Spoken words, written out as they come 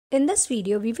In this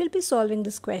video, we will be solving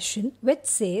this question which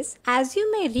says, as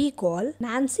you may recall,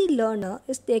 Nancy Lerner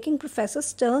is taking Professor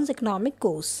Stern's economic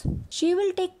course. She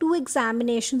will take 2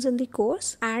 examinations in the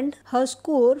course and her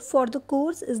score for the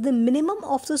course is the minimum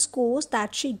of the scores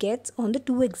that she gets on the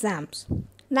 2 exams.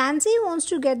 Nancy wants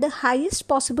to get the highest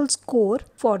possible score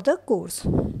for the course.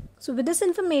 So with this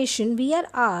information, we are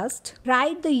asked,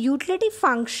 write the utility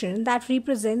function that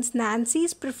represents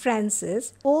Nancy's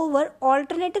preferences over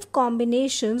alternative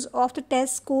combinations of the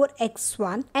test score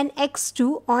x1 and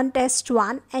x2 on test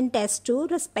 1 and test 2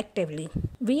 respectively.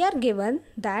 We are given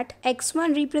that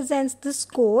x1 represents the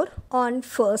score on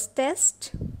first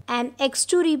test and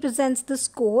x2 represents the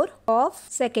score of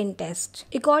second test.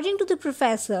 According to the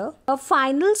professor, a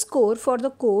final score for the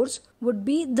course would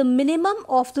be the minimum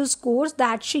of the scores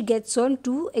that she gets on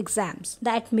 2 exams.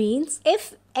 That means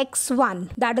if x1,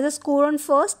 that is the score on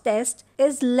first test,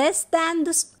 is less than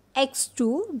the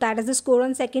x2, that is the score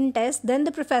on second test, then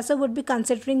the professor would be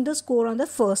considering the score on the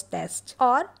first test.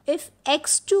 Or if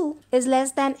x2 is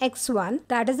less than x1,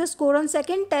 that is the score on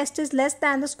second test is less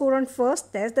than the score on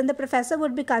first test, then the professor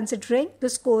would be considering the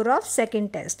score of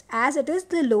second test as it is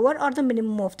the lower or the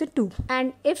minimum of the 2.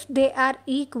 And if they are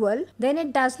equal, then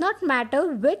it does not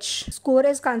matter which score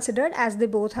is considered as they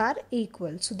both are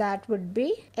equal. So that would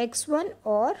be x1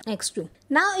 or x2.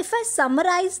 Now if I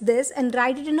summarize this and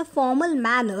write it in a formal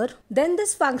manner, then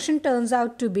this function turns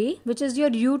out to be, which is your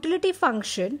utility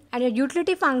function, and your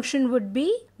utility function would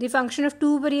be the function of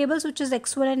 2 variables, which is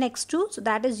x1 and x2. So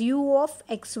that is u of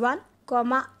x1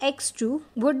 comma x2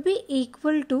 would be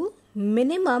equal to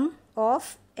minimum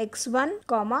of x1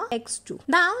 comma x2.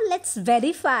 Now let's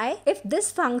verify if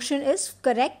this function is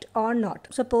correct or not.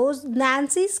 Suppose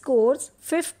Nancy scores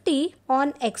 50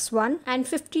 on x1 and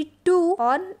 52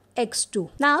 on x2.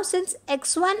 Now since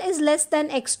x1 is less than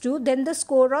x2, then the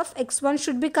score of x1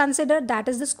 should be considered, that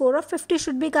is the score of 50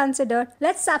 should be considered.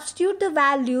 Let's substitute the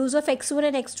values of x1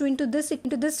 and x2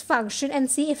 into this function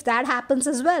and see if that happens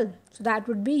as well. So that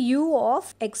would be u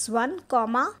of x1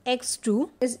 comma x2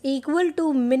 is equal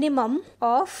to minimum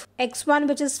of x1,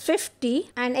 which is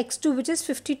 50, and x2, which is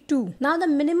 52. Now the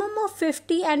minimum of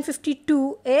 50 and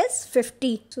 52 is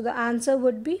 50. So the answer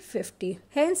would be 50.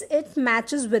 Hence it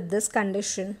matches with this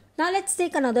condition. Now let's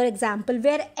take another example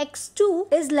where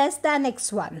x2 is less than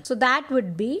x1. So that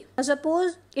would be,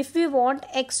 suppose if we want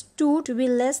x2 to be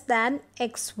less than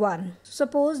x1.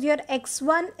 Suppose your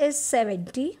x1 is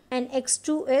 70 and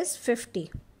x2 is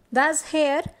 50. Thus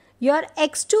here your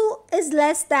x2 is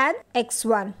less than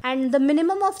x1 and the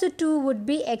minimum of the 2 would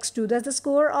be x2. Thus the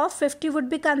score of 50 would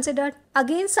be considered.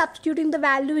 Again substituting the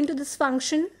value into this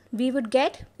function, we would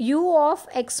get u of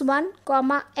x1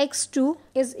 comma x2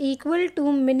 is equal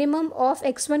to minimum of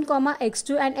x1 comma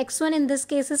x2, and x1 in this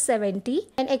case is 70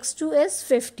 and x2 is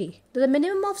 50. The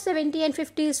minimum of 70 and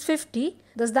 50 is 50.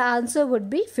 Thus the answer would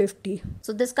be 50.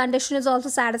 So this condition is also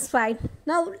satisfied.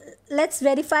 Now let's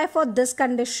verify for this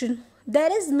condition.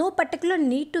 There is no particular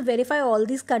need to verify all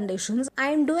these conditions. I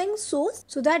am doing so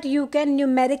that you can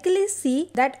numerically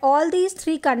see that all these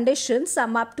 3 conditions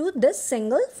sum up to this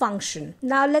single function.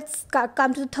 Now let's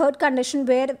come to the third condition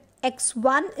where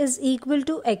x1 is equal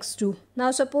to x2. Now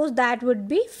suppose that would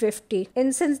be 50.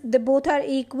 And since they both are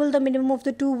equal, the minimum of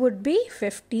the 2 would be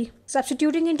 50.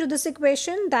 Substituting into this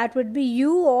equation, that would be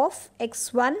u of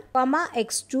x1 comma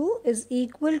x2 is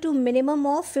equal to minimum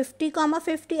of 50 comma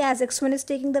 50, as x1 is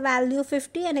taking the value of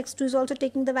 50 and x2 is also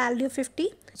taking the value of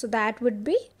 50. So that would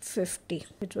be 50,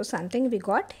 which was something we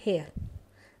got here.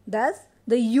 Thus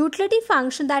the utility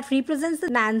function that represents the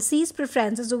Nancy's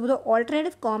preferences over the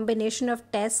alternative combination of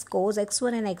test scores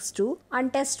x1 and x2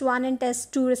 on test 1 and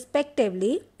test 2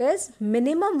 respectively is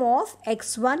minimum of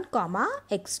x1 comma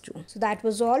x2. So that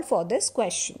was all for this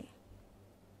question.